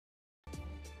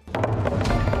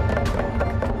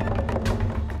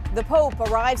The Pope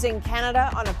arrives in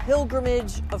Canada on a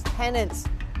pilgrimage of penance.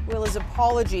 Will his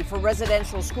apology for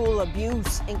residential school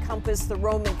abuse encompass the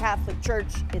Roman Catholic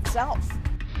Church itself?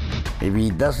 If he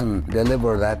doesn't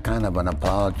deliver that kind of an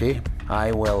apology,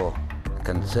 I will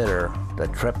consider the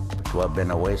trip to have been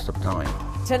a waste of time.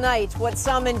 Tonight, what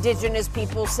some Indigenous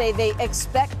people say they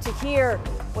expect to hear,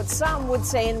 what some would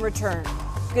say in return.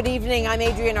 Good evening, I'm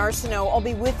Adrienne Arsenault. I'll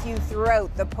be with you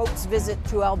throughout the Pope's visit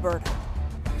to Alberta.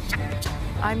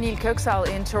 I'm Neil Kuxal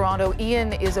in Toronto.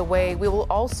 Ian is away. We will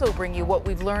also bring you what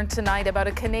we've learned tonight about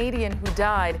a Canadian who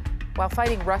died while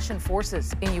fighting Russian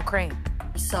forces in Ukraine.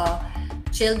 We saw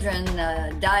children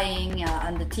dying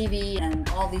on the TV and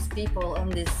all these people, all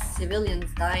these civilians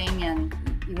dying, and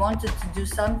he wanted to do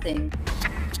something.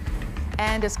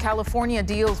 And as California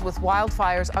deals with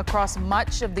wildfires across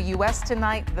much of the U.S.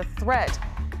 tonight, the threat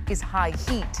is high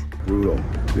heat. Brutal.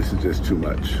 This is just too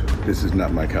much. This is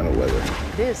not my kind of weather.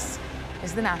 This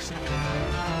is The National.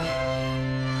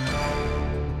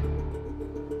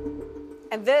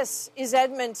 And this is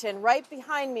Edmonton. Right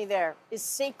behind me there is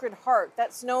Sacred Heart.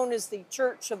 That's known as the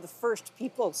Church of the First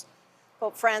Peoples.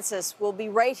 Pope Francis will be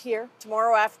right here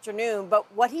tomorrow afternoon, but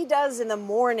what he does in the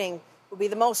morning will be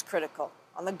the most critical.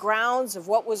 On the grounds of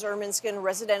what was Ermineskin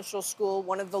Residential School,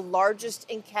 one of the largest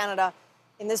in Canada,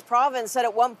 in this province that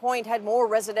at one point had more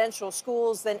residential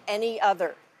schools than any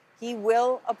other. He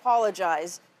will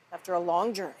apologize after a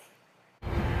long journey.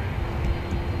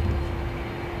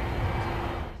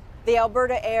 The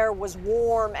Alberta air was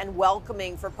warm and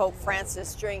welcoming for Pope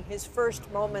Francis during his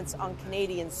first moments on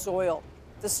Canadian soil.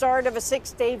 The start of a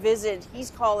 6-day visit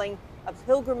he's calling a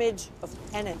pilgrimage of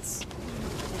penance.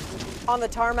 On the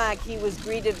tarmac, he was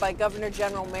greeted by Governor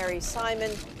General Mary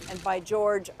Simon and by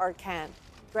George Arcan,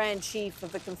 Grand Chief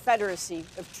of the Confederacy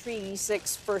of Treaty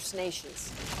 6 First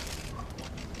Nations,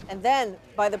 and then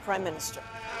by the Prime Minister.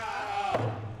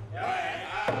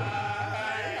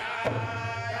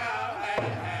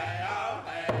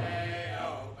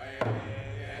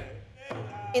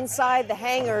 Inside the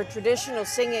hangar, traditional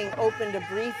singing opened a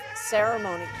brief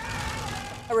ceremony.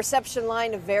 A reception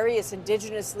line of various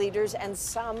Indigenous leaders and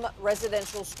some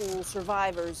residential school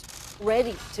survivors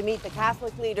ready to meet the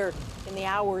Catholic leader in the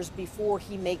hours before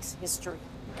he makes history.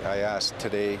 I asked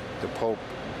today the Pope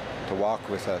to walk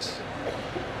with us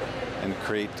and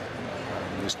create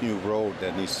this new road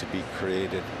that needs to be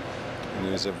created. And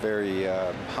it was a very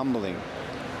humbling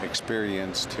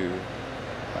experience to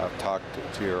talk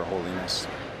to Your Holiness.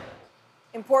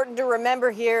 Important to remember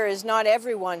here is not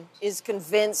everyone is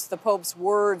convinced the Pope's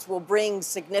words will bring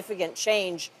significant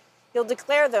change. He'll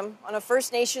declare them on a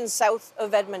First Nations south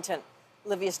of Edmonton.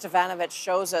 Olivia Stefanovic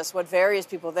shows us what various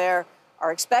people there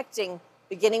are expecting,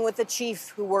 beginning with the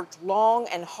chief who worked long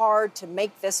and hard to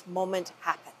make this moment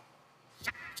happen.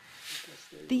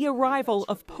 The arrival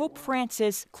of Pope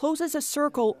Francis closes a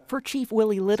circle for Chief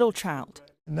Willie Littlechild.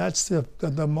 And that's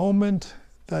the moment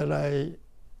that I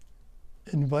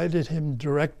invited him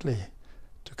directly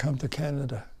to come to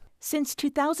Canada. Since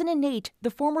 2008,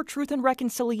 the former Truth and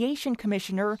Reconciliation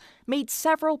Commissioner made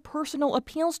several personal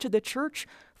appeals to the church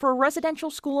for a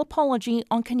residential school apology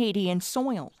on Canadian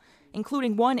soil,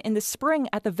 including one in the spring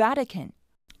at the Vatican.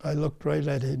 I looked right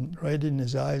at him, right in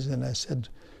his eyes, and I said,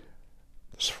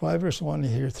 the survivors want to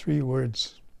hear 3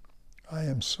 words: I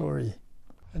am sorry.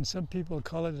 And some people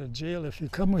call it a jail. If you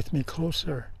come with me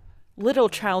closer.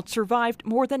 Littlechild survived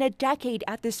more than a decade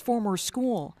at this former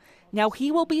school. Now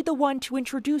he will be the one to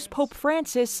introduce Pope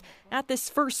Francis at this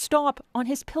first stop on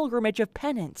his pilgrimage of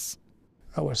penance.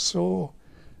 I was so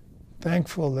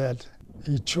thankful that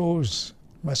he chose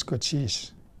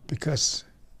Maskwacis, because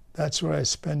that's where I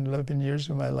spent 11 years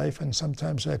of my life, and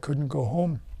sometimes I couldn't go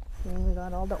home. And we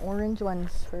got all the orange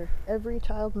ones for Every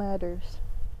Child Matters.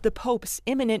 The Pope's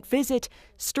imminent visit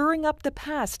stirring up the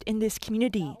past in this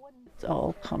community. It's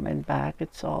all coming back,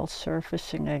 it's all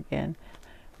surfacing again.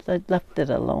 I left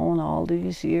it alone all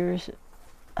these years.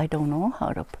 I don't know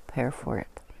how to prepare for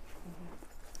it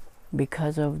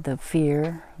because of the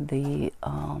fear, the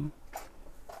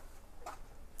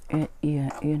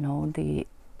the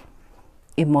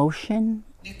emotion.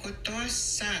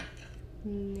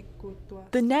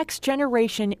 The next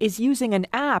generation is using an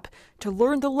app to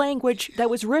learn the language that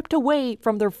was ripped away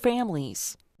from their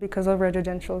families. Because of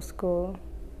residential school,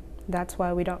 that's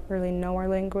why we don't really know our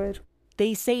language.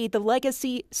 They say the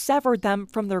legacy severed them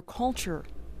from their culture.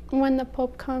 When the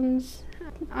Pope comes,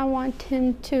 I want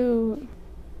him to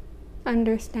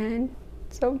understand.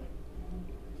 So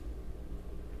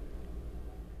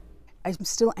I'm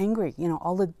still angry,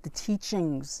 all of the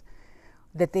teachings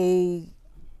that they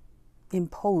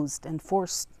imposed and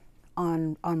forced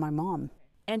on my mom.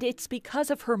 And it's because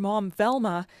of her mom,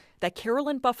 Velma, that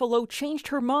Carolyn Buffalo changed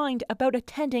her mind about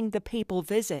attending the papal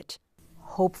visit.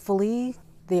 Hopefully,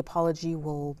 the apology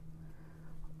will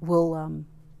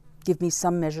give me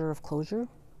some measure of closure,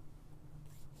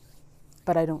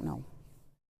 but I don't know.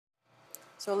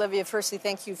 So, Olivia, firstly,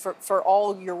 thank you for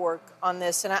all your work on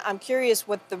this. And I'm curious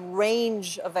what the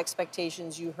range of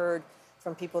expectations you heard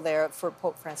from people there for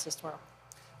Pope Francis tomorrow.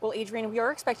 Well, Adrienne, we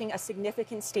are expecting a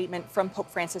significant statement from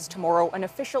Pope Francis tomorrow, an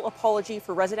official apology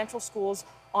for residential schools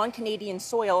on Canadian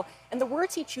soil, and the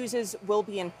words he chooses will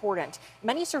be important.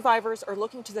 Many survivors are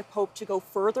looking to the Pope to go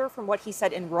further from what he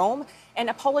said in Rome and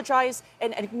apologize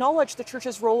and acknowledge the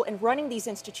Church's role in running these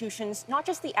institutions, not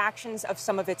just the actions of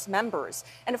some of its members.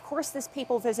 And of course, this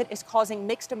papal visit is causing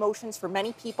mixed emotions for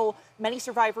many people. Many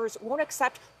survivors won't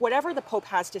accept whatever the Pope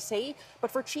has to say.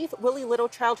 But for Chief Willie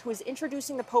Littlechild, who is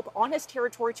introducing the Pope on his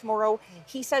territory tomorrow,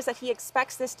 he says that he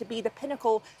expects this to be the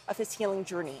pinnacle of his healing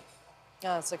journey.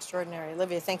 Yeah, that's extraordinary.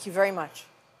 Olivia, thank you very much.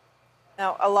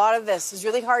 Now, a lot of this is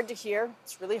really hard to hear.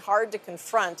 It's really hard to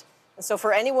confront. And so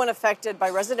for anyone affected by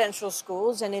residential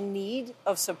schools and in need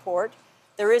of support,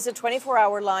 there is a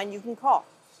 24-hour line you can call.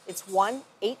 It's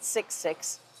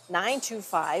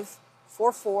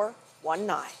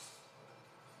 1-866-925-4419.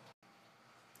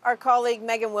 Our colleague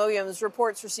Megan Williams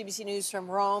reports for CBC News from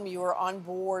Rome. You were on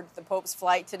board the Pope's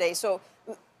flight today. So,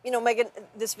 Megan,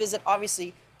 this visit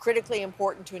obviously critically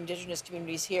important to Indigenous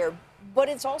communities here, but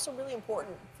it's also really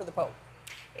important for the Pope.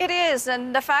 It is,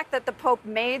 and the fact that the Pope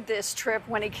made this trip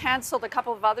when he canceled a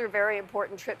couple of other very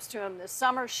important trips to him this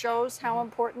summer shows how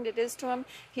important it is to him.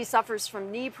 He suffers from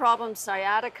knee problems,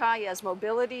 sciatica, he has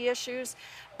mobility issues,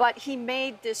 but he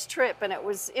made this trip, and it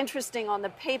was interesting on the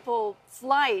papal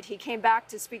flight. He came back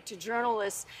to speak to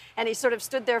journalists, and he sort of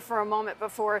stood there for a moment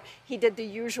before he did the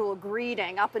usual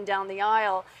greeting up and down the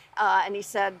aisle. And he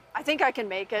said, "I think I can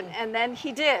make it," and then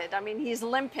he did. I mean, he's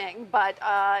limping, but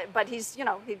he's,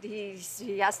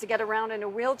 he has to get around in a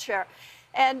wheelchair.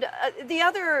 And the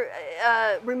other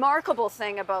remarkable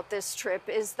thing about this trip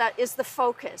is the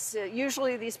focus.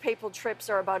 Usually these papal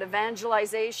trips are about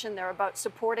evangelization. They're about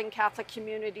supporting Catholic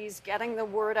communities, getting the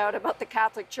word out about the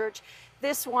Catholic Church.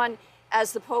 This one,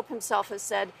 as the Pope himself has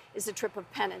said, is a trip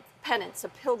of penance, a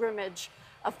pilgrimage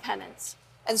of penance.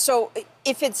 And so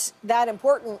if it's that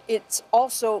important, it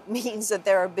also means that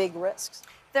there are big risks.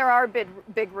 There are big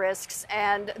risks,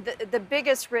 and the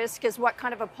biggest risk is what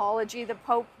kind of apology the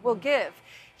Pope will give.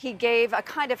 He gave a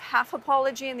kind of half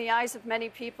apology in the eyes of many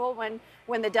people when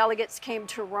the delegates came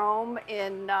to Rome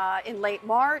in late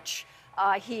March.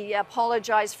 He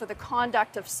apologized for the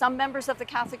conduct of some members of the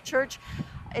Catholic Church.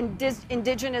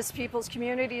 Indigenous peoples'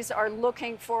 communities are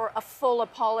looking for a full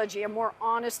apology, a more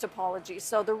honest apology.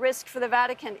 So the risk for the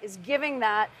Vatican is giving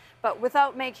that, but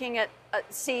without making it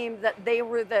seem that they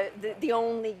were the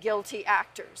only guilty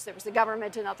actors. There was the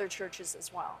government and other churches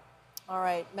as well. All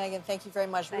right, Megan, thank you very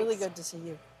much. Thanks. Really good to see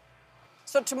you.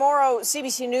 So tomorrow,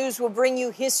 CBC News will bring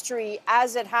you history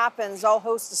as it happens. I'll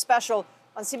host a special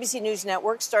on CBC News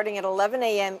Network starting at 11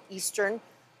 a.m. Eastern,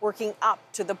 working up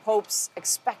to the Pope's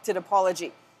expected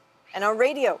apology. And on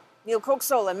radio, Neil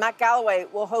Coxall and Matt Galloway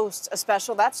will host a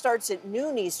special that starts at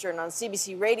noon Eastern on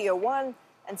CBC Radio 1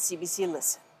 and CBC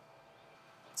Listen.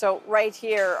 So right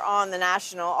here on the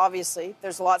National, obviously,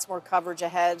 there's lots more coverage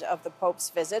ahead of the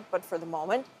Pope's visit. But for the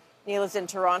moment, Neil is in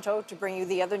Toronto to bring you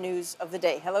the other news of the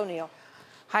day. Hello, Neil.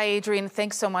 Hi, Adrienne.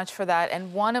 Thanks so much for that.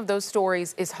 And one of those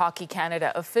stories is Hockey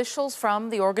Canada. Officials from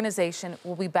the organization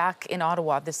will be back in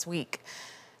Ottawa this week.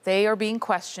 They are being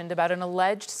questioned about an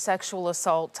alleged sexual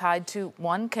assault tied to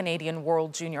one Canadian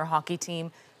World Junior hockey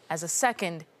team, as a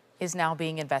second is now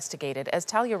being investigated. As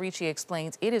Talia Ricci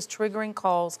explains, it is triggering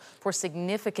calls for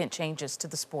significant changes to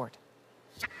the sport.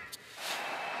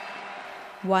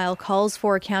 While calls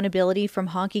for accountability from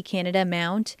Hockey Canada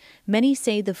mount, many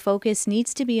say the focus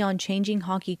needs to be on changing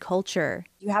hockey culture.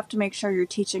 You have to make sure you're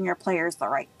teaching your players the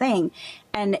right thing,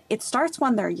 and it starts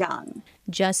when they're young.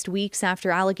 Just weeks after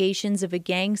allegations of a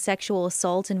gang sexual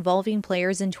assault involving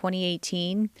players in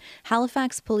 2018,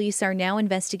 Halifax police are now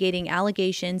investigating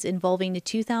allegations involving the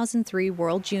 2003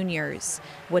 World Juniors,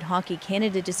 what Hockey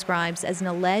Canada describes as an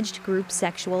alleged group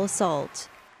sexual assault.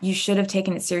 You should have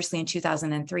taken it seriously in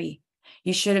 2003.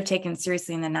 You should have taken it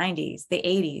seriously in the 90s, the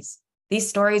 80s. These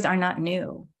stories are not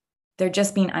new. They're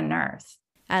just being unearthed.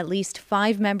 At least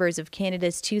 5 members of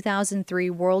Canada's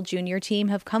 2003 World Junior team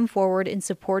have come forward in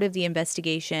support of the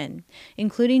investigation,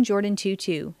 including Jordan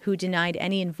Tutu, who denied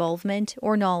any involvement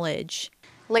or knowledge.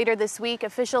 Later this week,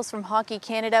 officials from Hockey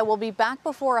Canada will be back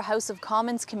before a House of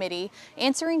Commons committee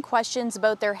answering questions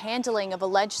about their handling of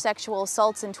alleged sexual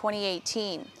assaults in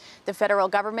 2018. The federal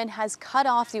government has cut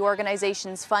off the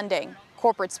organization's funding.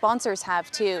 corporate sponsors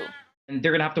have too. And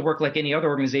they're going to have to work like any other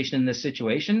organization in this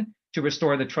situation to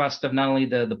restore the trust of not only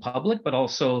the public, but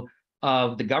also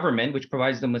of the government, which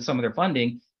provides them with some of their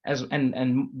funding,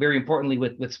 and very importantly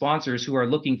with sponsors who are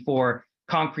looking for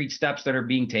concrete steps that are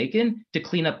being taken to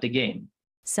clean up the game.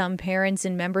 Some parents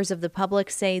and members of the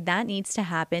public say that needs to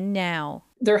happen now.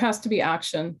 There has to be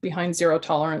action behind zero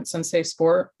tolerance and safe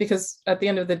sport, because at the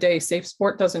end of the day, safe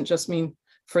sport doesn't just mean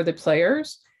for the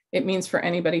players, it means for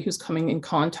anybody who's coming in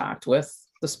contact with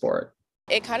the sport.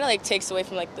 It kind of like takes away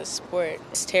from like the sport.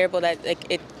 It's terrible that like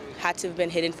it had to have been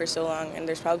hidden for so long, and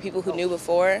there's probably people who knew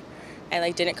before and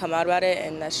like didn't come out about it,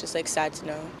 and that's just like sad to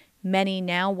know. Many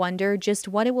now wonder just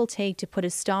what it will take to put a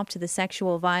stop to the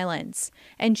sexual violence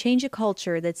and change a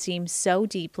culture that seems so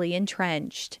deeply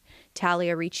entrenched.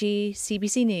 Talia Ricci,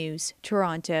 CBC News,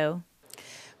 Toronto.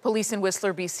 Police in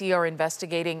Whistler, BC are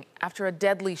investigating after a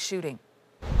deadly shooting.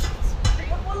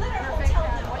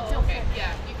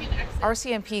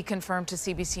 RCMP confirmed to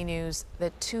CBC News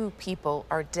that 2 people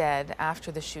are dead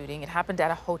after the shooting. It happened at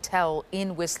a hotel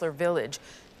in Whistler Village.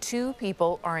 2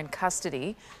 people are in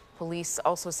custody. Police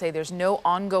also say there's no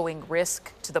ongoing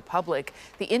risk to the public.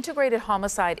 The Integrated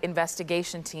Homicide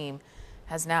Investigation Team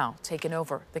has now taken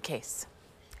over the case.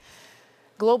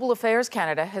 Global Affairs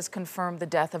Canada has confirmed the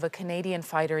death of a Canadian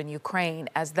fighter in Ukraine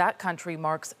as that country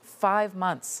marks 5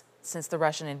 months since the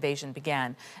Russian invasion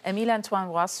began. Émile-Antoine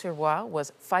Roy-Sirois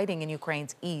was fighting in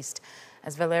Ukraine's east.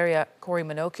 As Valeria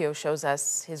Corey-Minocchio shows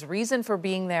us, his reason for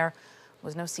being there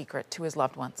was no secret to his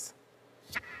loved ones.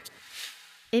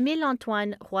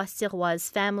 Émile-Antoine Roy-Sirois'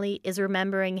 family is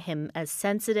remembering him as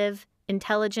sensitive,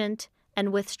 intelligent,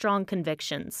 and with strong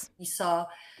convictions. He saw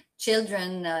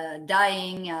children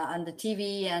dying on the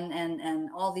TV and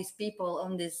all these people,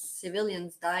 all these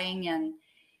civilians dying, and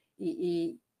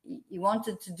he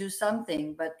wanted to do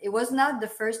something. But it was not the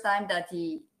first time that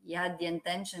he had the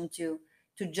intention to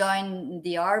join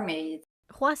the army.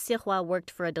 Roy-Sirois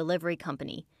worked for a delivery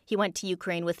company. He went to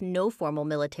Ukraine with no formal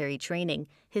military training.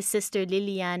 His sister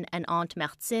Liliane and aunt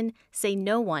Martine say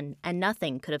no one and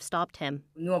nothing could have stopped him.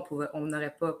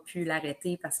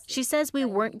 She says we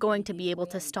weren't going to be able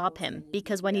to stop him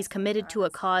because when he's committed to a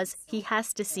cause, he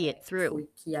has to see it through.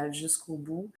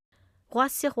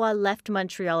 Roy-Sirois left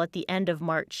Montreal at the end of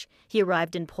March. He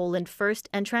arrived in Poland first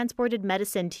and transported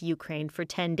medicine to Ukraine for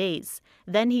 10 days.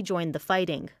 Then he joined the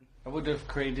fighting. I would have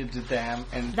created the dam.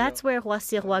 And that's where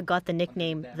Roy-Sirois got the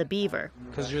nickname the Beaver.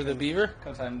 Because you're the beaver?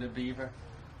 Because I'm the beaver.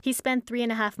 He spent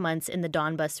 3.5 months in the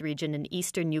Donbas region in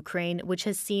eastern Ukraine, which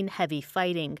has seen heavy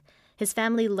fighting. His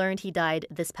family learned he died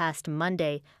this past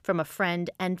Monday from a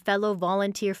friend and fellow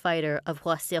volunteer fighter of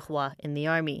Roy-Sirois in the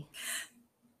army.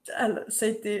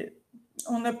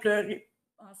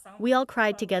 We all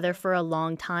cried together for a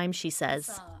long time, she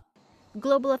says.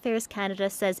 Global Affairs Canada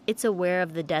says it's aware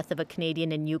of the death of a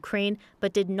Canadian in Ukraine,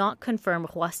 but did not confirm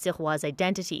Roy-Sirois'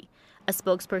 identity. A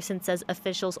spokesperson says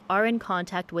officials are in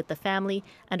contact with the family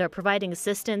and are providing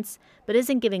assistance, but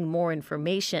isn't giving more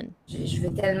information. She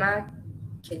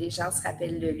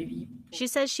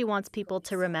says she wants people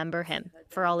to remember him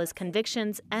for all his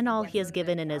convictions and all he has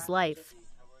given in his life.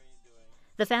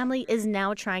 The family is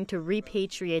now trying to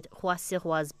repatriate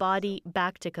Roy-Sirois' body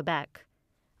back to Quebec.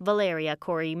 Valeria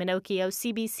Corey-Minocchio,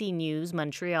 CBC News,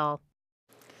 Montreal.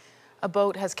 A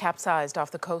boat has capsized off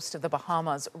the coast of the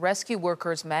Bahamas. Rescue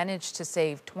workers managed to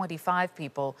save 25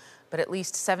 people, but at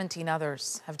least 17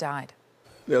 others have died.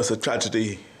 There was a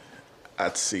tragedy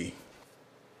at sea.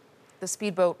 The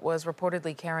speedboat was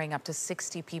reportedly carrying up to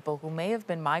 60 people who may have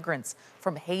been migrants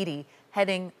from Haiti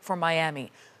heading for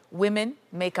Miami. Women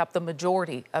make up the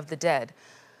majority of the dead.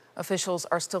 Officials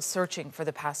are still searching for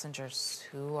the passengers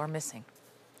who are missing.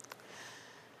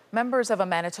 Members of a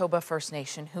Manitoba First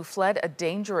Nation who fled a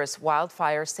dangerous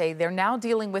wildfire say they're now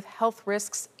dealing with health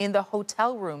risks in the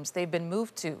hotel rooms they've been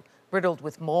moved to, riddled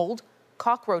with mold,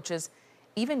 cockroaches,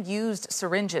 even used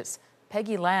syringes.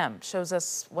 Peggy Lamb shows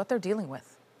us what they're dealing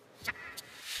with.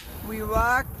 We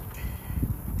walked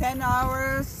 10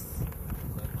 hours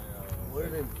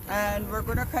and we're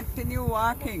going to continue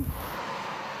walking.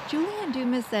 Julianne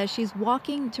Dumas says she's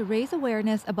walking to raise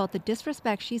awareness about the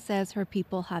disrespect she says her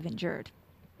people have endured.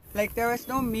 Like there was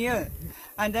no meal.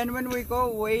 And then when we go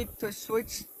wait to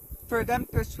switch, for them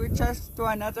to switch us to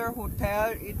another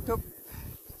hotel, it took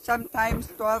sometimes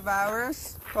 12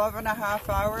 hours, 12 and a half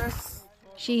hours.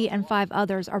 She and 5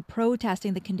 others are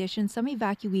protesting the conditions some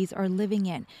evacuees are living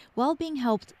in while being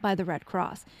helped by the Red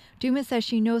Cross. Dumas says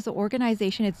she knows the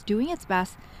organization is doing its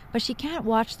best, but she can't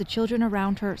watch the children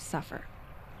around her suffer.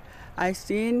 I've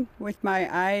seen with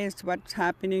my eyes what's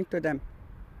happening to them.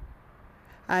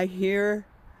 I hear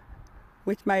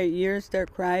with my ears their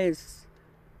cries.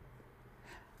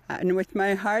 And with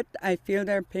my heart, I feel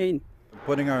their pain.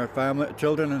 Putting our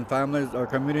children and families, our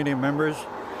community members,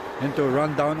 into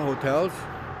rundown hotels,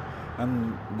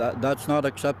 and that's not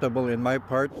acceptable in my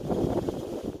part.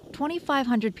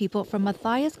 2,500 people from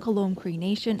Matthias Colomb Cree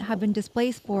Nation have been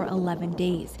displaced for 11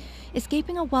 days,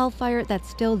 escaping a wildfire that's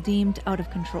still deemed out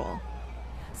of control.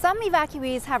 Some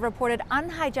evacuees have reported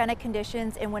unhygienic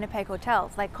conditions in Winnipeg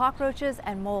hotels, like cockroaches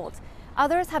and mold.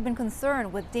 Others have been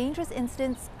concerned with dangerous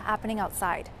incidents happening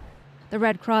outside. The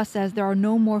Red Cross says there are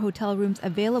no more hotel rooms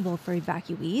available for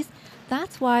evacuees.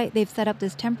 That's why they've set up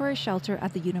this temporary shelter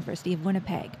at the University of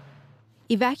Winnipeg.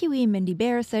 Evacuee Mindy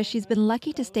Bear says she's been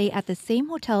lucky to stay at the same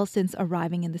hotel since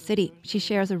arriving in the city. She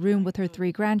shares a room with her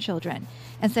 3 grandchildren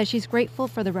and says she's grateful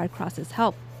for the Red Cross's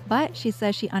help. But she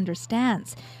says she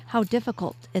understands how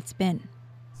difficult it's been.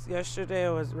 Yesterday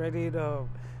I was ready to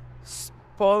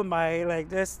pull my like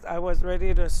this. I was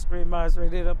ready to scream. I was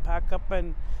ready to pack up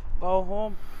and go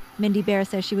home. Mindy Bear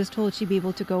says she was told she'd be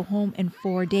able to go home in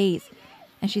 4 days.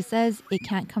 And she says it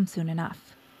can't come soon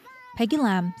enough. Peggy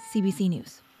Lamb, CBC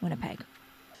News, Winnipeg.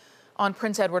 On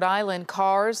Prince Edward Island,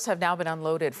 cars have now been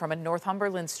unloaded from a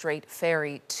Northumberland Strait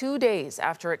ferry 2 days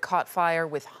after it caught fire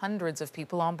with hundreds of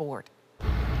people on board.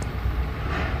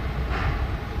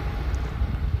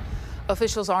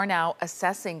 Officials are now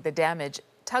assessing the damage.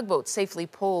 Tugboats safely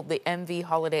pulled the MV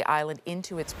Holiday Island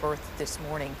into its berth this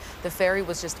morning. The ferry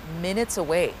was just minutes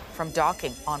away from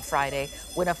docking on Friday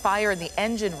when a fire in the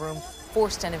engine room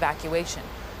forced an evacuation.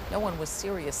 No one was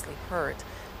seriously hurt.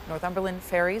 Northumberland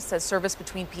Ferries says service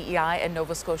between P.E.I. and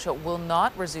Nova Scotia will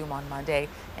not resume on Monday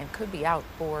and could be out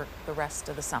for the rest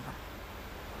of the summer.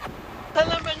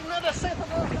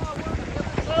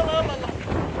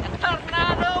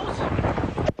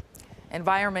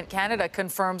 Environment Canada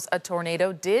confirms a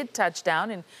tornado did touch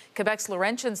down in Quebec's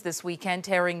Laurentians this weekend,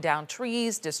 tearing down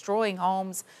trees, destroying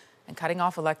homes, and cutting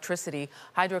off electricity.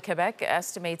 Hydro-Quebec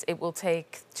estimates it will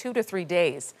take 2 to 3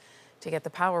 days to get the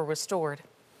power restored.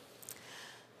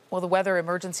 Well, the weather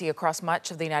emergency across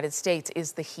much of the United States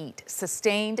is the heat.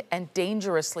 Sustained and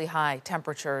dangerously high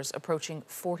temperatures approaching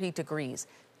 40 degrees.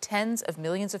 Tens of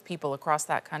millions of people across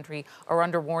that country are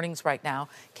under warnings right now.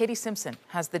 Katie Simpson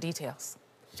has the details.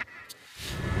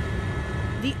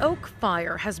 The Oak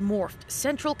Fire has morphed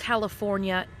Central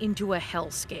California into a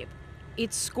hellscape.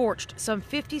 It's scorched some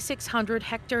 5,600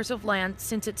 hectares of land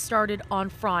since it started on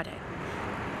Friday.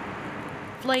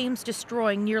 Flames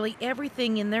destroying nearly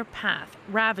everything in their path,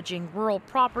 ravaging rural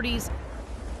properties,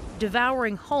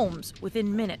 devouring homes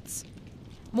within minutes.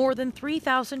 More than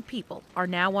 3,000 people are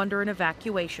now under an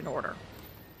evacuation order.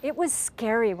 It was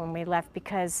scary when we left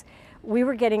because we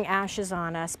were getting ashes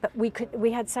on us, but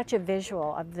we had such a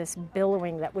visual of this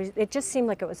billowing that it just seemed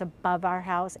like it was above our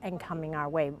house and coming our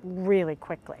way really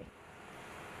quickly.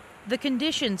 The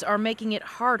conditions are making it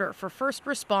harder for first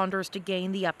responders to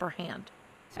gain the upper hand.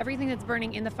 Everything that's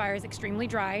burning in the fire is extremely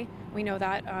dry. We know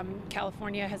that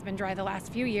California has been dry the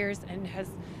last few years and has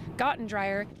gotten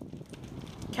drier.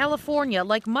 California,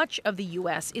 like much of the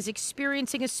U.S., is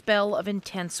experiencing a spell of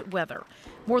intense weather.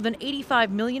 More than 85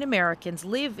 million Americans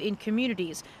live in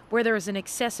communities where there is an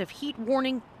excessive heat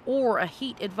warning or a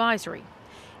heat advisory.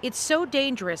 It's so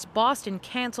dangerous, Boston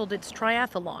canceled its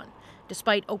triathlon.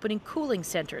 Despite opening cooling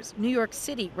centers, New York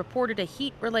City reported a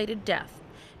heat-related death,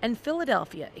 and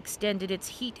Philadelphia extended its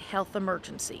heat health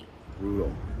emergency.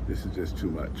 Brutal. This is just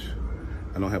too much.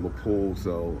 I don't have a pool,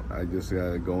 so I just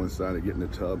gotta go inside and get in the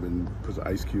tub and put some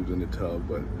ice cubes in the tub,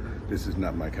 but this is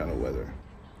not my kind of weather.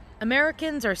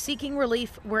 Americans are seeking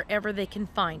relief wherever they can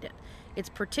find it. It's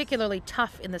particularly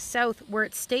tough in the south, where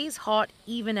it stays hot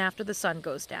even after the sun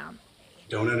goes down.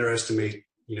 Don't underestimate,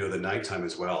 the nighttime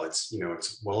as well. It's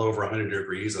well over 100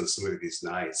 degrees on some of these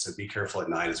nights, so be careful at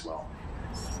night as well.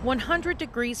 100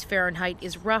 degrees Fahrenheit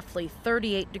is roughly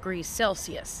 38 degrees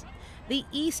Celsius. The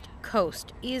East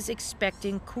Coast is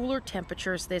expecting cooler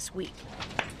temperatures this week.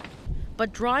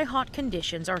 But dry, hot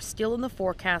conditions are still in the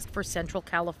forecast for Central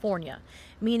California,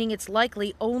 meaning it's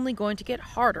likely only going to get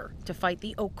harder to fight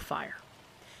the Oak Fire.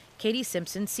 Katie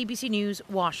Simpson, CBC News,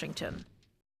 Washington.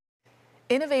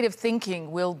 Innovative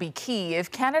thinking will be key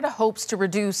if Canada hopes to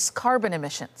reduce carbon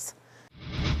emissions.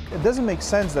 It doesn't make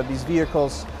sense that these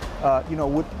vehicles,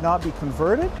 would not be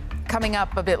converted. Coming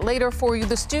up a bit later for you,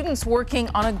 the students working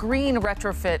on a green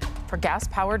retrofit for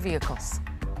gas-powered vehicles.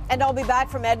 And I'll be back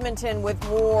from Edmonton with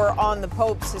more on the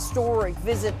Pope's historic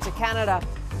visit to Canada.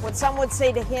 What some would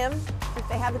say to him if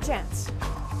they have a chance.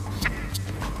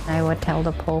 I would tell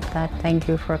the Pope that thank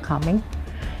you for coming,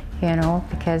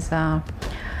 because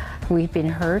we've been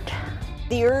hurt.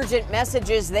 The urgent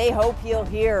messages they hope he'll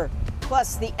hear,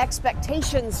 plus the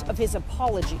expectations of his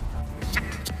apology.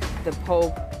 The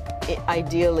Pope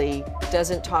ideally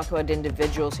doesn't talk about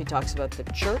individuals, he talks about the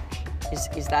church.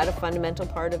 Is that a fundamental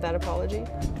part of that apology?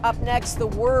 Up next, the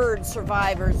word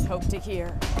survivors hope to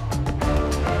hear.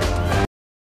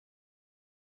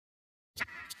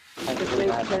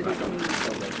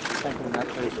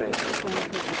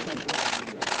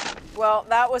 Well,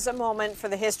 that was a moment for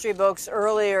the history books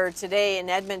earlier today in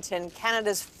Edmonton.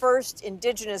 Canada's first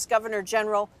Indigenous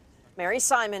Governor-General, Mary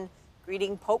Simon,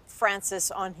 greeting Pope Francis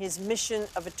on his mission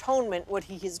of atonement, what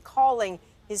he is calling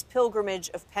his pilgrimage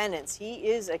of penance. He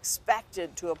is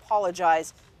expected to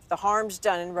apologize for the harms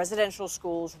done in residential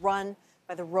schools run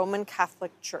by the Roman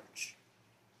Catholic Church.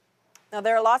 Now,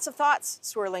 there are lots of thoughts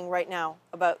swirling right now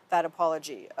about that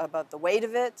apology, about the weight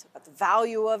of it, about the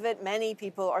value of it. Many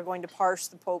people are going to parse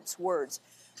the Pope's words.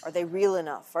 Are they real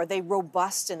enough? Are they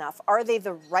robust enough? Are they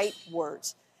the right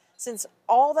words? Since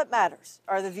all that matters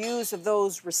are the views of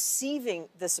those receiving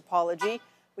this apology,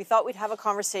 we thought we'd have a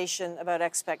conversation about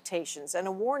expectations and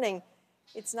a warning,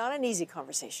 it's not an easy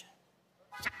conversation.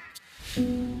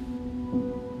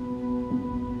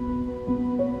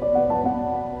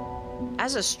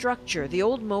 As a structure, the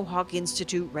Old Mohawk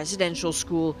Institute residential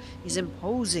school is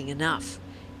imposing enough.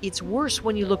 It's worse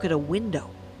when you look at a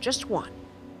window, just one.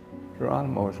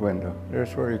 Geronimo's window.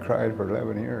 There's where he cried for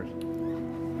 11 years.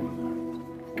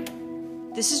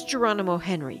 This is Geronimo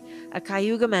Henry, a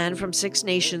Cayuga man from Six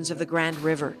Nations of the Grand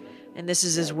River, and this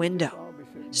is his window.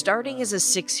 Starting as a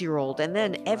 6-year-old, and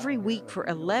then every week for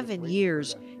 11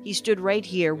 years, he stood right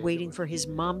here waiting for his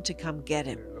mom to come get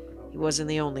him. He wasn't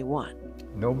the only one.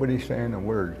 Nobody's saying a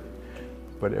word,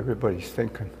 but everybody's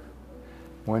thinking,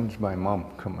 when's my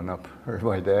mom coming up, or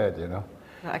my dad, you know?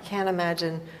 I can't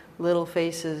imagine little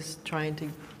faces trying to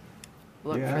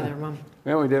look for their mom.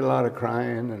 Yeah, we did a lot of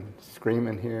crying and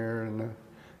screaming here, and,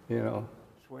 you know.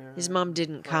 His mom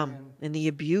didn't come, and the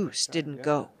abuse didn't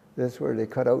go. That's where they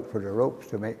cut out for the ropes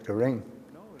to make the ring.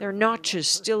 There are notches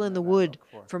still in the wood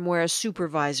from where a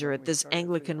supervisor at this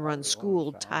Anglican-run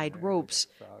school tied ropes,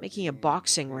 making a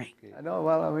boxing ring. I know,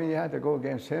 well, I mean, you had to go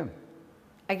against him.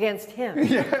 Against him?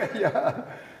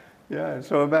 Yeah,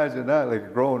 so imagine that, like a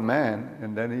grown man,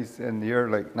 and then he's in the year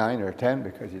like 9 or 10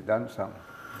 because he's done something.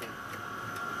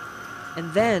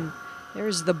 And then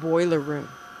there's the boiler room,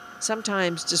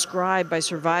 sometimes described by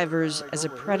survivors as a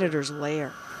predator's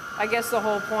lair. I guess the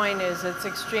whole point is it's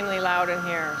extremely loud in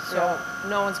here, so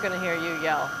no one's going to hear you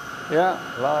yell. Yeah,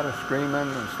 a lot of screaming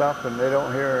and stuff, and they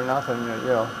don't hear nothing, you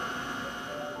know.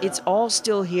 It's all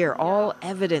still here, all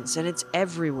evidence, and it's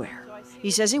everywhere. He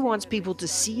says he wants people to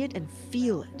see it and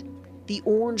feel it. The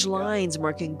orange lines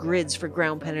marking grids for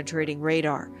ground-penetrating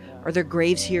radar. Are there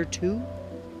graves here too?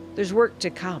 There's work to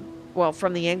come. Well,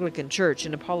 from the Anglican Church,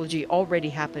 an apology already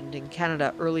happened in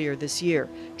Canada earlier this year.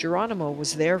 Geronimo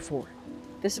was there for it.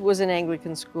 This was an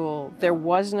Anglican school. There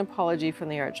was an apology from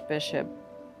the Archbishop.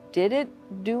 Did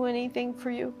it do anything for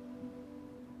you?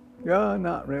 Yeah,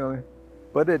 not really.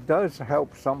 But it does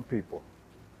help some people.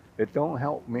 It don't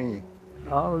help me.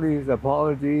 All these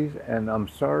apologies and I'm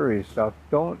sorry stuff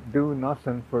don't do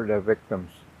nothing for the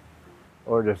victims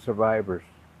or the survivors.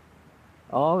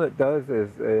 All it does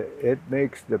is it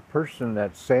makes the person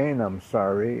that's saying I'm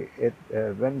sorry, it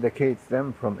vindicates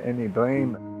them from any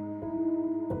blame.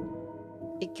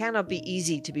 It cannot be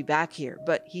easy to be back here,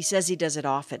 but he says he does it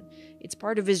often. It's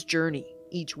part of his journey,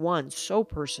 each one so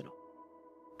personal.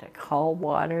 To call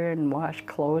water and wash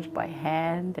clothes by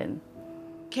hand. And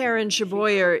Karen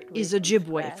Chaboyer is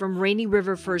Ojibwe from Rainy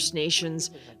River First Nations,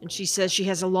 and she says she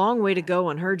has a long way to go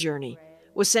on her journey.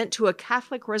 Was sent to a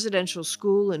Catholic residential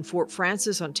school in Fort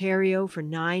Frances, Ontario for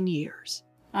 9 years.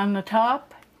 On the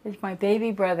top is my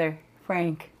baby brother,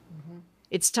 Frank.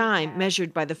 It's time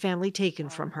measured by the family taken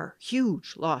from her.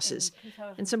 Huge losses,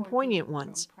 and some poignant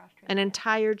ones. An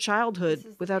entire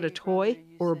childhood without a toy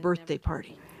or a birthday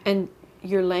party. And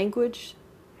your language?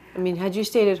 I mean, had you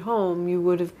stayed at home, you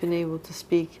would have been able to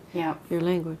speak your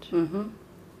language. Mm-hmm.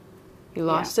 You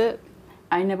lost it?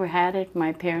 I never had it.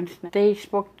 My parents, they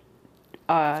spoke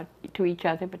to each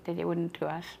other, but they wouldn't to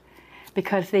us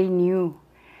because they knew.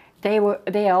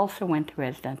 They also went to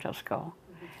residential school.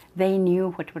 They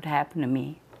knew what would happen to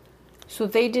me. So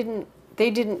they didn't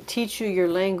teach you your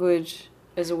language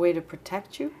as a way to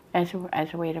protect you? As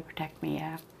a way to protect me,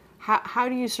 yeah. How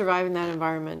do you survive in that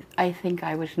environment? I think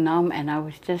I was numb and I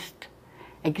was just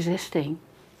existing.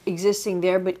 Existing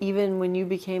there, but even when you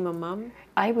became a mom?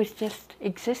 I was just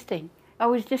existing. I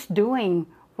was just doing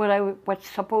what's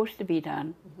supposed to be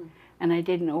done, and I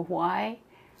didn't know why.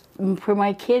 For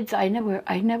my kids, I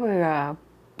never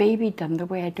babied them the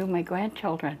way I do my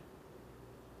grandchildren.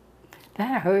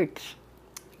 That hurts.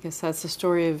 I guess that's the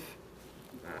story of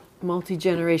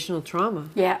multi-generational trauma.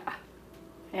 Yeah.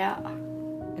 Yeah.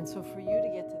 And so for you to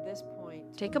get to this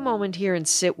point... Take a moment here and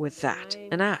sit with that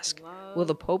and ask, will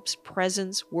the Pope's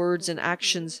presence, words, and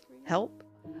actions help?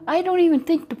 I don't even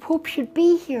think the Pope should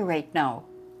be here right now.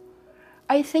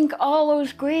 I think all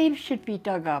those graves should be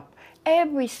dug up.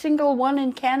 Every single one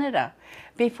in Canada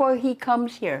before he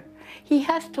comes here. He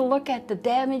has to look at the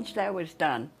damage that was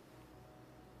done.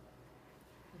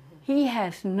 He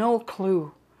has no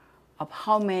clue of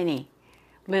how many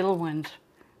little ones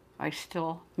are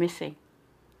still missing.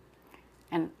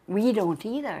 And we don't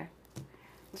either.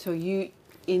 So you,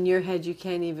 in your head, you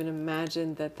can't even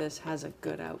imagine that this has a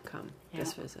good outcome,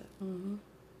 this visit. Mm-hmm.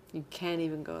 You can't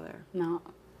even go there. No.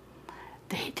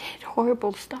 They did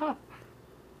horrible stuff.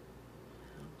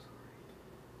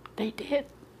 They did.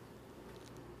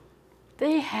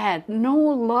 They had no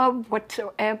love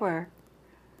whatsoever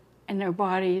in their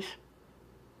bodies.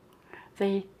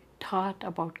 They taught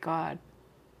about God,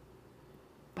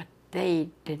 but they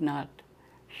did not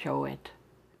show it.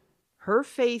 Her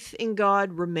faith in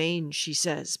God remains, she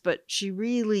says, but she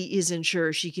really isn't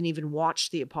sure she can even watch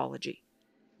the apology.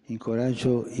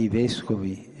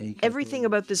 Everything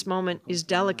about this moment is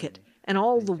delicate, and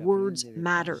all the words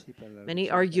matter, many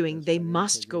arguing they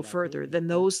must go further than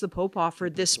those the Pope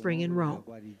offered this spring in Rome.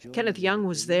 Kenneth Young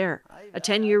was there, a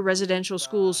 10-year residential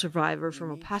school survivor from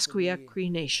a Pasquia Cree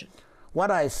nation.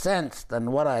 What I sensed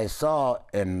and what I saw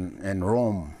in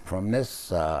Rome from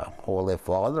this Holy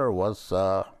Father was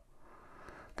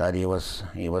that he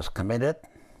was committed.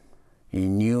 He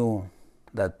knew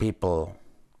that people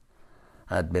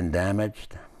had been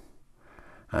damaged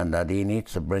and that he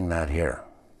needs to bring that here.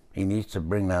 He needs to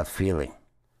bring that feeling.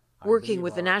 Working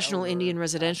with the National Indian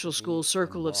Residential School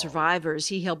Circle of Survivors,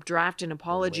 he helped draft an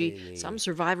apology some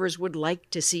survivors would like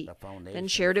to see, then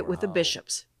shared it with the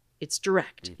bishops. It's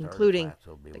direct, including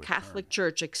the Catholic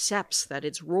Church accepts that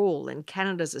its role in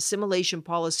Canada's assimilation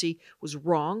policy was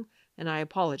wrong, and I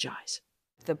apologize.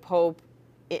 The Pope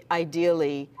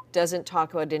ideally doesn't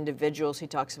talk about individuals, he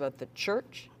talks about the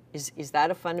Church. Is that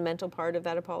a fundamental part of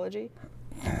that apology?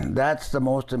 That's the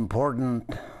most important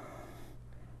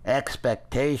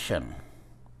expectation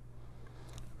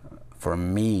for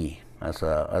me as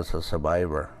a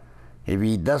survivor. If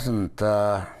he doesn't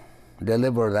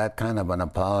deliver that kind of an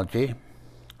apology,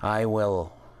 I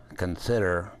will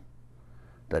consider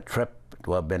the trip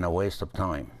to have been a waste of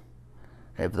time.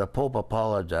 If the Pope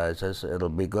apologizes, it'll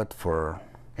be good for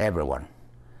everyone.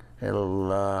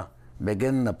 It'll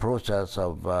begin the process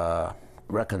of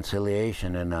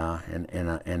reconciliation in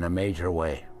a major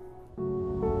way.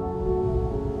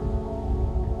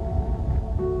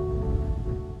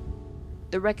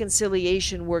 The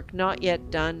reconciliation work not yet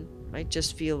done might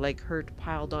just feel like hurt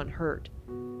piled on hurt.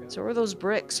 So are those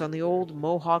bricks on the old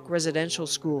Mohawk residential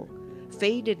school.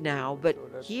 Faded now, but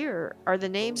here are the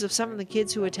names of some of the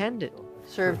kids who attended.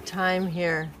 Served time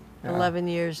here, 11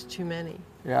 years too many.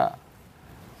 Yeah.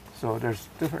 So there's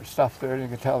different stuff there. You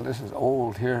can tell this is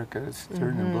old here because it's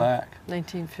turning black.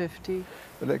 1950.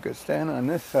 But they could stand on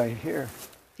this side here.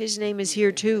 His name is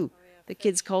here too. The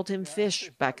kids called him Fish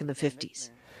back in the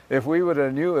 50s. If we would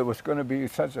have knew it was going to be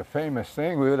such a famous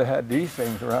thing, we would have had these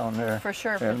things around there. For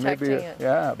sure, and protecting it.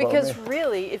 Yeah. Because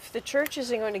really, if the church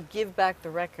isn't going to give back the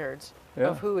records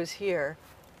of who is here,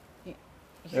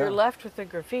 you're left with the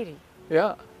graffiti.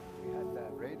 Yeah.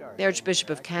 The Archbishop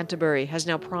of Canterbury has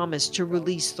now promised to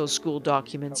release those school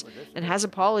documents and has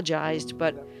apologized,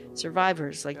 but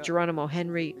survivors like Geronimo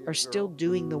Henry are still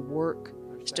doing the work,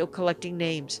 still collecting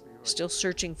names, still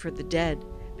searching for the dead,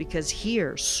 because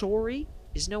here, sorry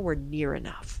is nowhere near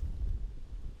enough.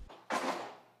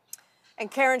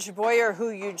 And Karen Chaboyer, who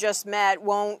you just met,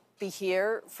 won't be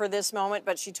here for this moment,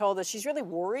 but she told us she's really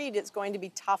worried it's going to be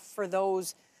tough for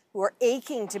those who are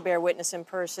aching to bear witness in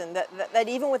person, that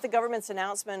even with the government's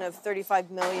announcement of $35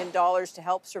 million to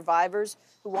help survivors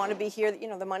who want to be here,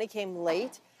 the money came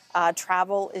late.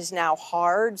 Travel is now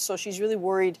hard, so she's really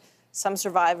worried some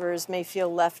survivors may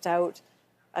feel left out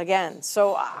again.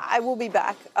 So I will be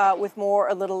back with more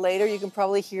a little later. You can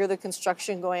probably hear the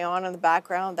construction going on in the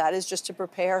background. That is just to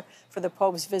prepare for the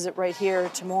Pope's visit right here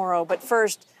tomorrow. But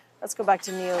first, let's go back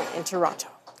to Neil in Toronto.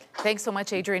 Thanks so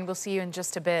much, Adrienne. We'll see you in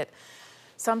just a bit.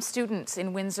 Some students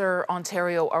in Windsor,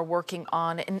 Ontario are working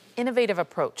on an innovative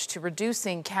approach to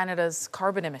reducing Canada's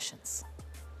carbon emissions.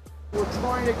 We're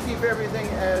trying to keep everything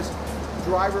as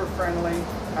driver-friendly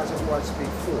as it was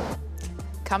before.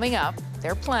 Coming up,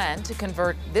 their plan to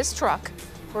convert this truck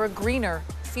for a greener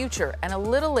future. And a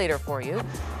little later for you,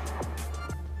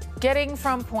 getting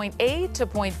from point A to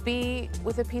point B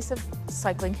with a piece of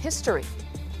cycling history.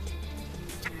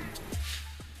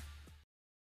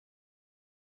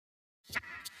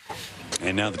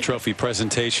 And now the trophy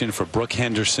presentation for Brooke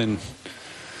Henderson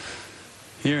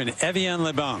here in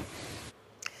Évian-les-Bains.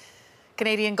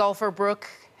 Canadian golfer Brooke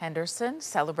Henderson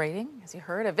celebrating, as you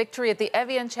heard, a victory at the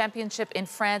Evian Championship in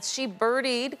France. She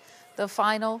birdied the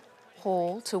final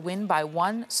hole to win by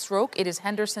 1 stroke. It is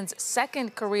Henderson's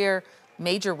second career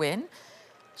major win.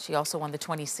 She also won the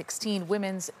 2016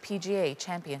 Women's PGA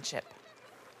Championship.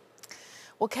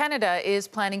 Well, Canada is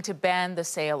planning to ban the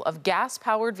sale of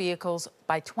gas-powered vehicles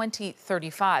by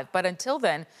 2035. But until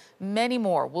then, many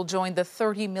more will join the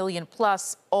 30 million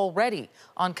plus already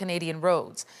on Canadian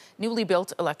roads. Newly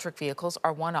built electric vehicles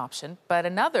are one option, but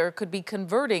another could be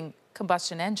converting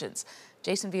combustion engines.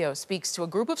 Jason Vio speaks to a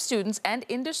group of students and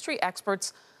industry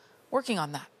experts working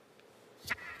on that.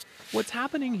 What's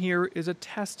happening here is a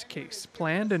test case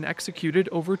planned and executed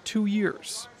over 2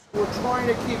 years. We're trying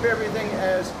to keep everything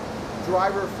as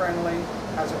driver-friendly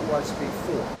as it was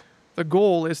before. The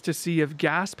goal is to see if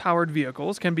gas-powered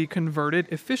vehicles can be converted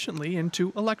efficiently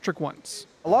into electric ones.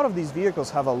 A lot of these vehicles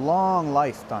have a long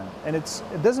lifetime, and it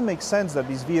doesn't make sense that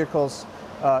these vehicles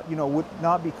would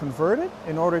not be converted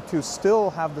in order to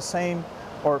still have the same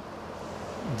or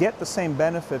get the same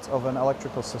benefits of an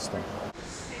electrical system.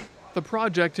 The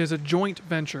project is a joint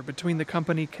venture between the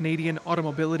company Canadian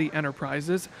Automobility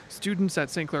Enterprises, students at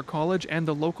St. Clair College, and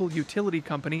the local utility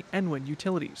company Enwin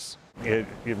Utilities. It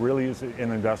really is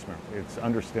an investment. It's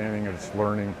understanding, it's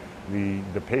learning.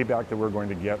 The payback that we're going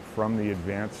to get from the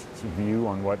advanced view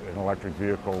on what an electric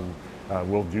vehicle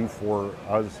will do for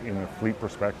us in a fleet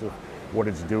perspective, what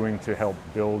it's doing to help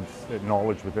build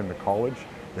knowledge within the college,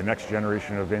 the next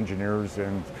generation of engineers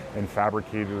and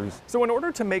fabricators. So in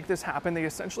order to make this happen, they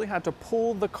essentially had to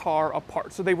pull the car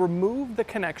apart. So they removed the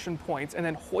connection points and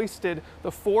then hoisted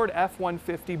the Ford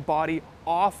F-150 body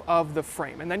off of the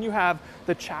frame. And then you have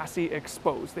the chassis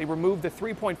exposed. They removed the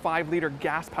 3.5-liter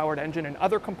gas-powered engine and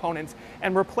other components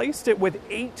and replaced it with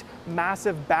 8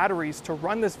 massive batteries to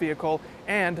run this vehicle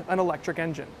and an electric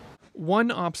engine.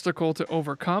 One obstacle to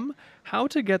overcome, how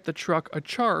to get the truck a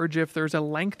charge if there's a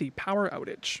lengthy power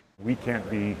outage. We can't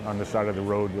be on the side of the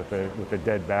road with a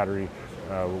dead battery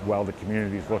while the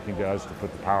community is looking to us to put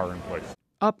the power in place.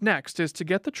 Up next is to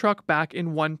get the truck back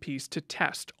in one piece to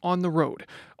test on the road.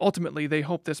 Ultimately, they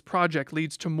hope this project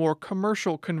leads to more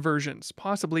commercial conversions,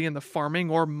 possibly in the farming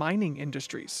or mining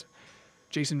industries.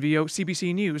 Jason Vio,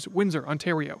 CBC News, Windsor,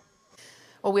 Ontario.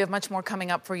 Well, we have much more coming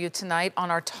up for you tonight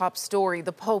on our top story,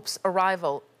 the Pope's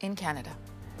arrival in Canada.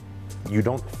 You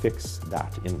don't fix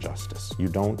that injustice. You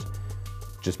don't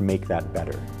just make that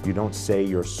better. You don't say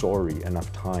you're sorry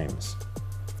enough times.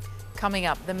 Coming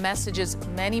up, the messages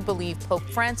many believe Pope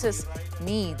Francis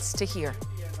needs to hear.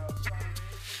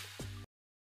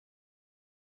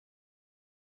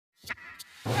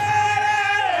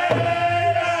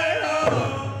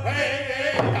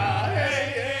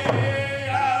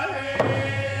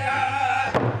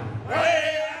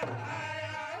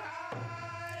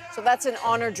 That's an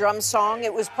honor drum song.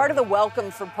 It was part of the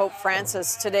welcome for Pope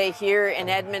Francis today here in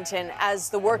Edmonton as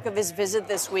the work of his visit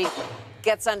this week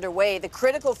gets underway. The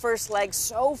critical first leg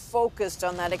so focused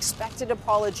on that expected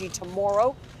apology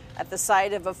tomorrow at the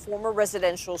site of a former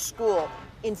residential school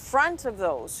in front of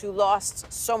those who lost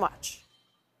so much.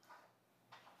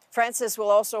 Francis will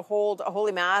also hold a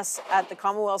Holy Mass at the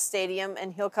Commonwealth Stadium,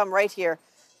 and he'll come right here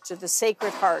to the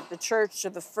Sacred Heart, the Church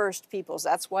of the First Peoples.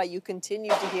 That's why you continue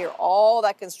to hear all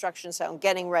that construction sound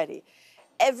getting ready.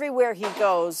 Everywhere he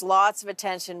goes, lots of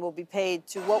attention will be paid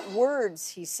to what words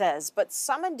he says. But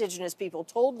some Indigenous people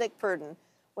told Nick Purdon,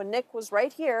 when Nick was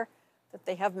right here, that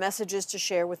they have messages to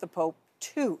share with the Pope,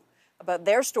 too, about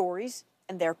their stories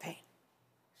and their pain.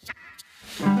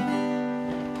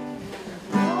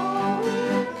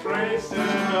 Praise the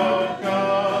Lord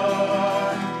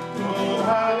God, who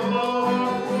has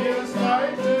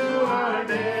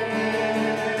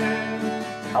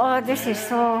oh, this is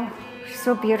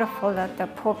so beautiful that the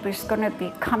Pope is going to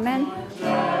be coming.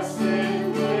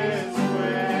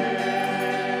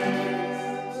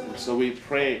 So we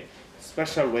pray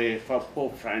special way for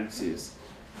Pope Francis.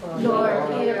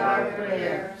 Lord, hear our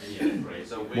prayer.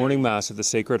 Morning Mass at the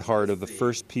Sacred Heart of the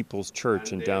First Peoples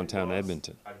Church in downtown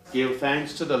Edmonton. Give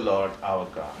thanks to the Lord our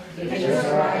God.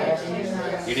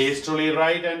 It is truly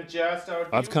right and just.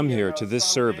 I've come here to this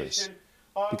service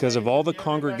because of all the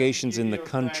congregations in the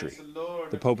country.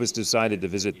 The Pope has decided to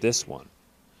visit this one.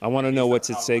 I want to know what's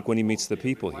at stake when he meets the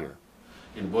people here.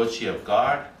 In virtue of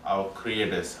God, our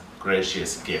Creator's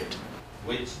gracious gift,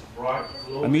 which brought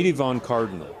glory. I meet Yvonne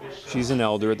Cardinal. She's an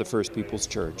elder at the First Peoples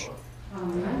Church.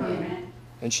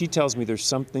 And she tells me there's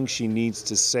something she needs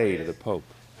to say to the Pope.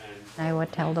 I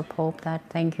would tell the Pope that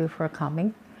thank you for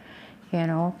coming. you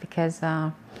know, because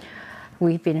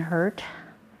we've been hurt.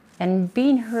 And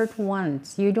being hurt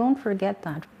once, you don't forget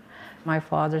that. My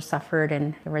father suffered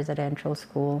in residential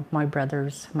school, my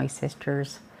brothers, my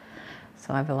sisters,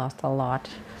 so I've lost a lot.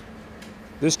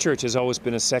 This church has always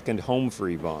been a second home for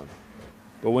Yvonne.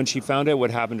 But when she found out what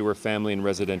happened to her family in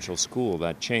residential school,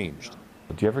 that changed.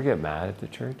 Do you ever get mad at the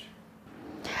church?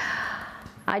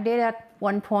 I did at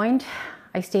one point.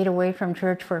 I stayed away from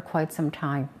church for quite some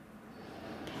time.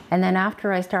 And then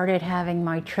after I started having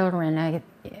my children,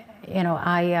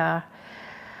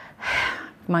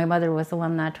 my mother was the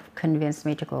one that convinced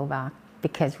me to go back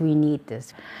because we need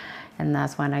this. And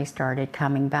that's when I started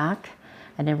coming back.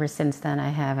 And ever since then, I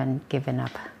haven't given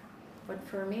up. But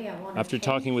for me, I want to After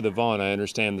talking with Yvonne, I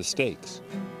understand the stakes.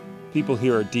 People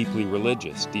here are deeply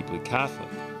religious, deeply Catholic.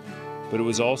 But it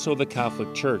was also the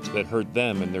Catholic Church that hurt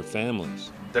them and their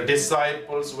families. The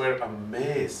disciples were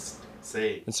amazed,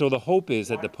 saying. And so the hope is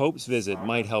that the Pope's visit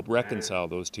might help reconcile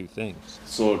those two things.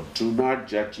 So do not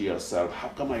judge yourself. How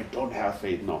come I don't have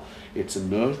faith? No, it's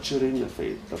nurturing the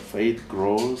faith. The faith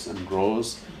grows and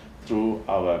grows through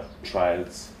our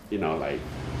trials in our life.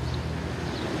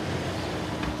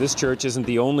 This church isn't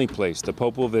the only place the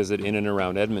Pope will visit in and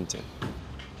around Edmonton.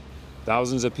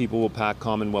 Thousands of people will pack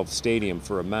Commonwealth Stadium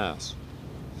for a Mass.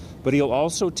 But he'll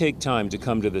also take time to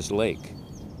come to this lake,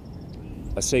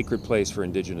 a sacred place for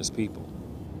Indigenous people.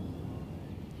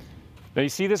 Now you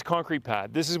see this concrete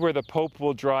pad. This is where the Pope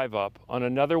will drive up on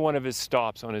another one of his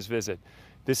stops on his visit.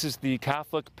 This is the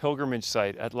Catholic pilgrimage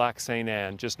site at Lac St.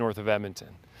 Anne, just north of Edmonton.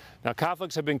 Now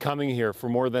Catholics have been coming here for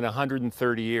more than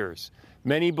 130 years.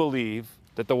 Many believe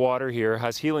that the water here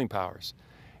has healing powers.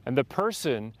 And the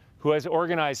person who has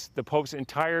organized the Pope's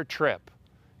entire trip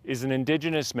is an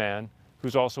Indigenous man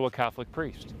who's also a Catholic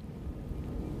priest.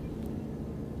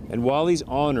 And while he's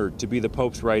honored to be the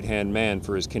Pope's right-hand man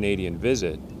for his Canadian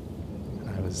visit,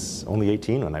 I was only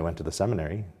 18 when I went to the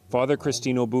seminary. Father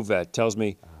Cristino Bouvet tells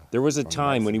me there was a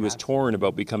time when he was torn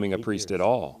about becoming a priest at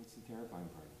all,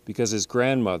 because his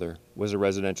grandmother was a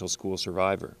residential school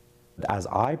survivor. As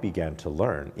I began to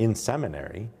learn in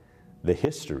seminary the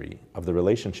history of the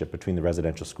relationship between the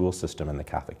residential school system and the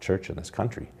Catholic Church in this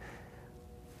country,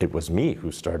 it was me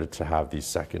who started to have these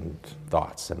second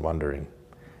thoughts and wondering,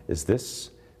 is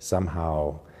this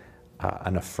somehow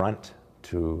an affront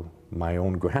to my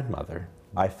own grandmother?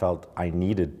 I felt I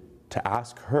needed to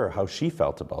ask her how she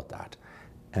felt about that.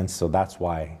 And so that's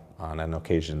why on an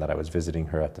occasion that I was visiting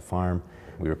her at the farm,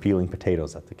 we were peeling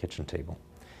potatoes at the kitchen table.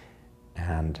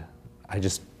 And I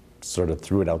just sort of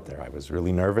threw it out there. I was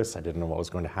really nervous. I didn't know what was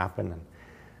going to happen. And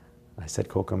I said,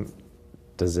 Kokum,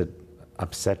 does it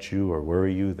upset you or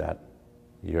worry you that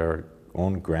your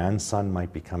own grandson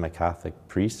might become a Catholic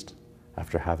priest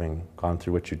after having gone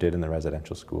through what you did in the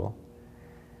residential school?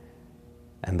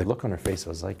 And the look on her face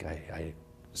was like I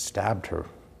stabbed her,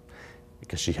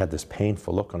 because she had this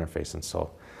painful look on her face. And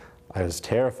so I was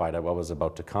terrified at what was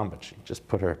about to come, but she just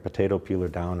put her potato peeler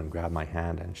down and grabbed my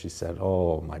hand, and she said,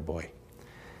 oh, my boy,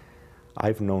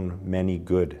 I've known many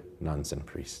good nuns and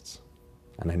priests,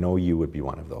 and I know you would be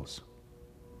one of those.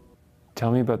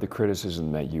 Tell me about the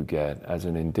criticism that you get as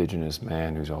an Indigenous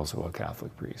man who's also a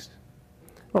Catholic priest.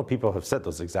 Well, people have said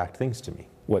those exact things to me.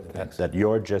 What things? That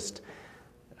you're just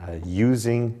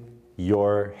using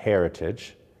your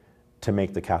heritage to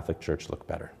make the Catholic Church look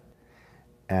better.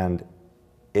 And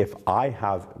if I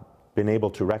have been able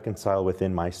to reconcile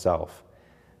within myself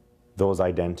those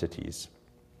identities,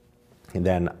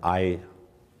 then I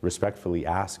respectfully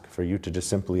ask for you to just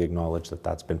simply acknowledge that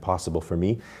that's been possible for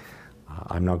me.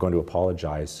 I'm not going to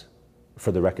apologize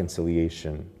for the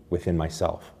reconciliation within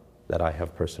myself that I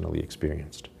have personally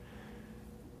experienced.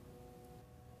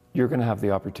 You're going to have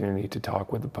the opportunity to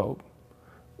talk with the Pope.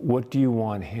 What do you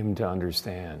want him to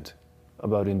understand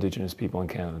about Indigenous people in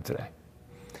Canada today?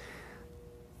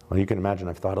 Well, you can imagine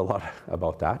I've thought a lot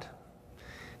about that.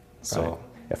 So right.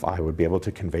 If I would be able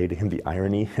to convey to him the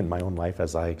irony in my own life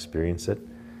as I experience it,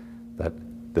 that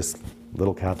this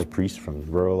little Catholic priest from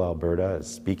rural Alberta is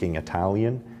speaking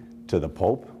Italian to the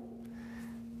Pope,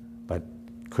 but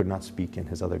could not speak in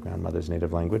his other grandmother's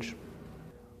native language,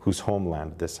 whose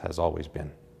homeland this has always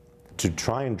been. To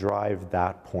try and drive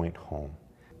that point home,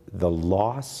 the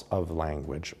loss of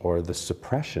language, or the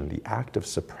suppression, the act of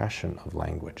suppression of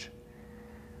language,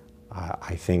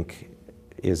 I think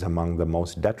is among the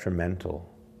most detrimental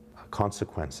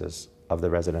consequences of the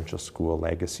residential school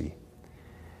legacy.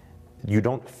 You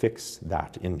don't fix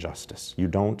that injustice. You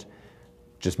don't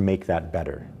just make that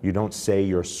better. You don't say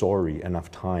you're sorry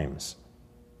enough times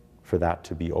for that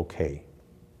to be okay.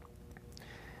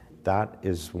 That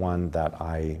is one that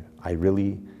I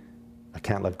really I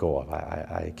can't let go of.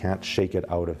 I can't shake it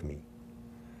out of me.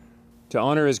 To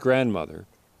honor his grandmother,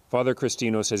 Father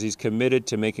Cristino says he's committed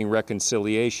to making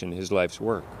reconciliation his life's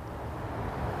work.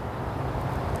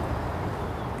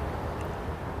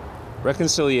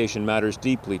 Reconciliation matters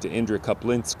deeply to Indra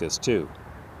Kaplinskas, too.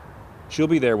 She'll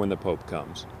be there when the Pope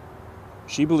comes.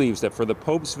 She believes that for the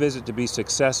Pope's visit to be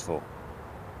successful,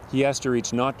 he has to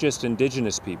reach not just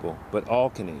Indigenous people, but all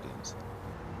Canadians.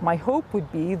 My hope would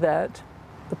be that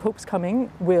the Pope's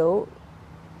coming will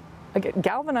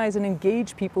galvanize and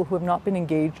engage people who have not been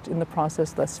engaged in the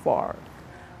process thus far.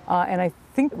 And I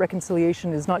think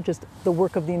reconciliation is not just the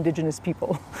work of the Indigenous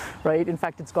people, right? In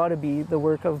fact, it's got to be the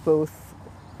work of both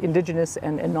Indigenous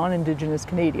and non-Indigenous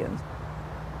Canadians.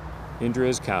 Indra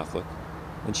is Catholic,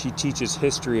 and she teaches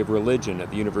history of religion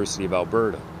at the University of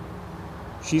Alberta.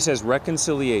 She says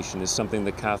reconciliation is something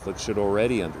that Catholics should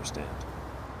already understand.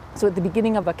 So at the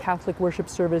beginning of a Catholic worship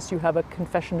service, you have a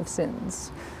confession of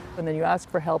sins, and then you ask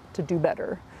for help to do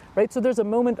better, right? So there's a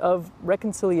moment of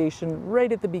reconciliation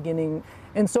right at the beginning.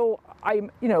 And so I'm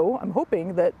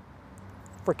hoping that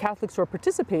for Catholics who are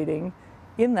participating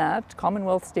in that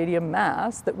Commonwealth Stadium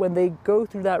Mass, that when they go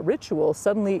through that ritual,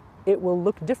 suddenly it will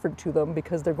look different to them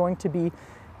because they're going to be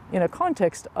in a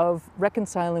context of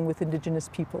reconciling with Indigenous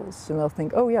peoples. And they'll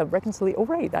think, oh yeah, oh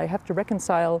right, I have to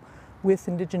reconcile with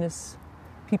Indigenous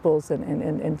peoples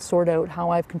and sort out how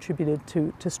I've contributed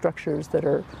to structures that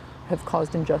have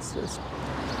caused injustice.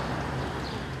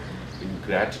 In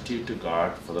gratitude to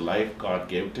God for the life God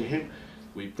gave to him,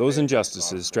 those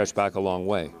injustices stretch back a long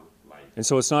way, and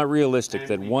so it's not realistic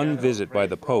that one visit by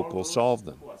the Pope will solve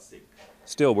them.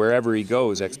 Still, wherever he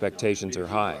goes, expectations are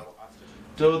high.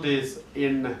 Do this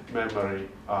in memory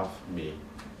of me.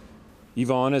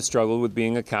 Yvonne has struggled with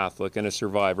being a Catholic and a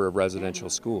survivor of residential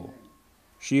school.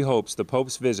 She hopes the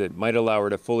Pope's visit might allow her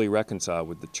to fully reconcile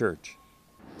with the Church.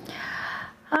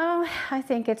 I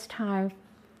think it's time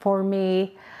for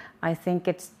me. I think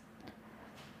it's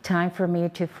time for me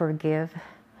to forgive.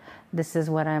 This is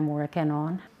what I'm working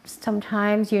on.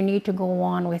 Sometimes you need to go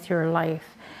on with your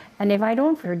life. And if I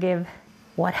don't forgive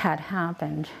what had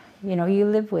happened, you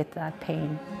live with that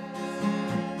pain.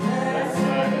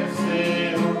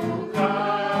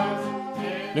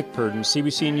 Nick Purdon,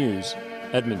 CBC News,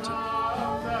 Edmonton.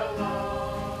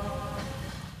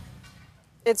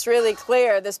 It's really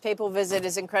clear this papal visit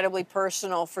is incredibly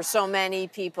personal for so many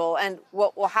people, and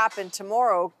what will happen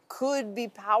tomorrow could be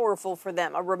powerful for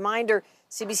them. A reminder,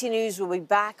 CBC News will be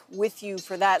back with you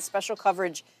for that. Special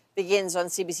coverage begins on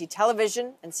CBC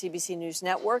Television and CBC News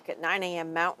Network at 9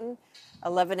 a.m. Mountain,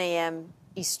 11 a.m.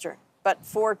 Eastern. But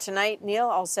for tonight, Neil,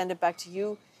 I'll send it back to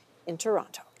you in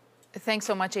Toronto. Thanks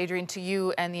so much, Adrienne, to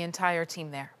you and the entire team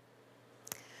there.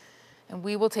 And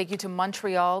we will take you to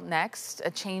Montreal next,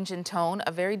 a change in tone,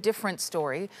 a very different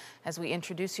story, as we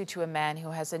introduce you to a man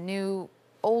who has a new,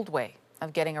 old way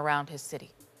of getting around his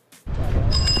city.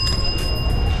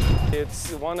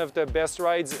 It's one of the best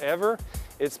rides ever.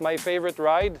 It's my favorite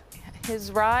ride. His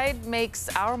ride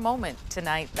makes our moment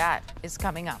tonight. That is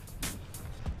coming up.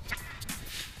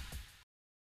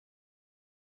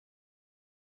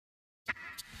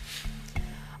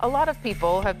 A lot of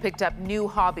people have picked up new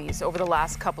hobbies over the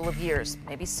last couple of years,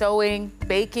 maybe sewing,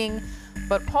 baking,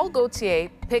 but Paul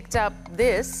Gauthier picked up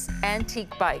this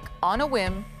antique bike on a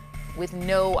whim with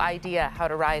no idea how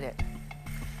to ride it.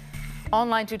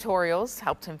 Online tutorials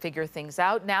helped him figure things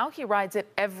out. Now he rides it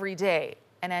every day.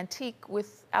 An antique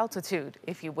with altitude,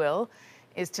 if you will,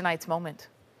 is tonight's moment.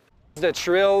 The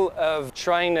thrill of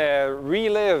trying to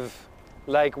relive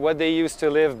like what they used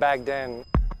to live back then.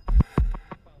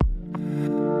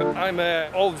 I'm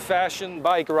an old-fashioned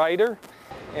bike rider,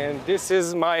 and this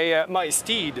is my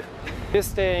steed. This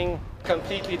thing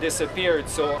completely disappeared,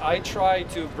 so I try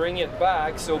to bring it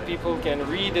back so people can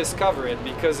rediscover it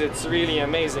because it's really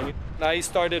amazing. I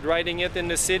started riding it in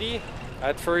the city.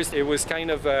 At first it was kind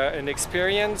of an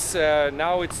experience,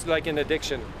 now it's like an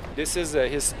addiction. This is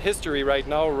his history right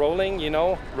now, rolling,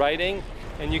 riding,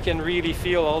 and you can really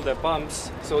feel all the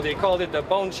bumps. So they called it the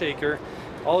bone shaker.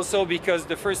 Also because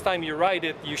the first time you ride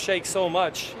it, you shake so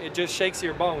much, it just shakes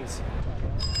your bones.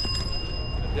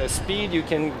 The speed, you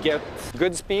can get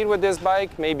good speed with this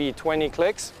bike, maybe 20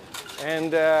 clicks,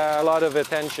 and a lot of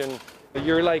attention.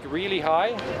 You're like really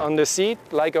high on the seat,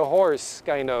 like a horse,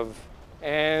 kind of.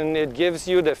 And it gives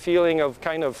you the feeling of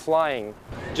kind of flying.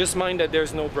 Just mind that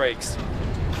there's no brakes.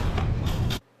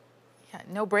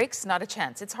 No brakes, not a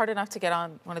chance. It's hard enough to get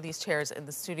on one of these chairs in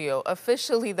the studio.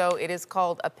 Officially, though, it is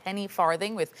called a penny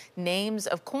farthing with names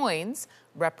of coins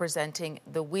representing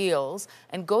the wheels.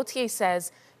 And Gauthier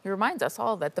says, he reminds us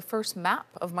all that the first map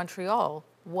of Montreal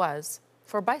was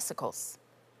for bicycles.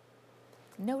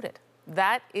 Noted.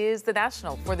 That is the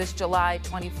National for this July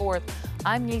 24th.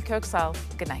 I'm Neil Kirksall.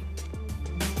 Good night.